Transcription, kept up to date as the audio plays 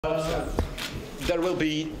There will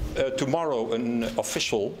be tomorrow an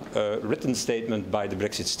official written statement by the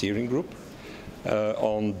Brexit steering group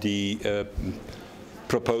on the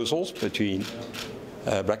proposals between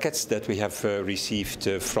brackets that we have received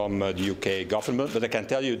from the UK government. But I can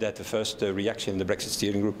tell you that the first reaction in the Brexit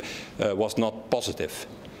steering group was not positive.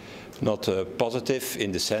 Not positive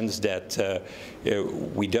in the sense that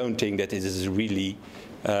we don't think that it is really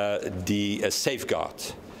the safeguard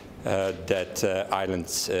that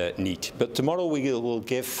islands need. But tomorrow we will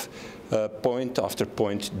give point after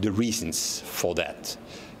point the reasons for that,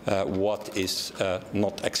 what is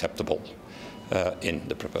not acceptable in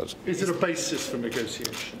the proposal. Is it a basis for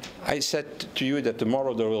negotiation? I said to you that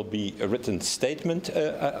tomorrow there will be a written statement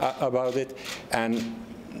about it, and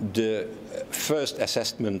the first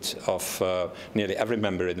assessment of nearly every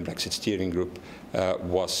member in the Brexit steering group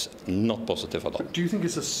was not positive at all. Do you think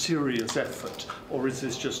it's a serious effort, or is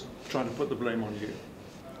this just trying to put the blame on you?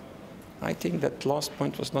 I think that last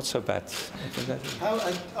point was not so bad. How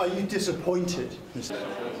are you disappointed, Mr.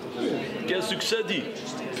 Quel succès dit?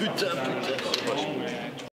 Putain, putain.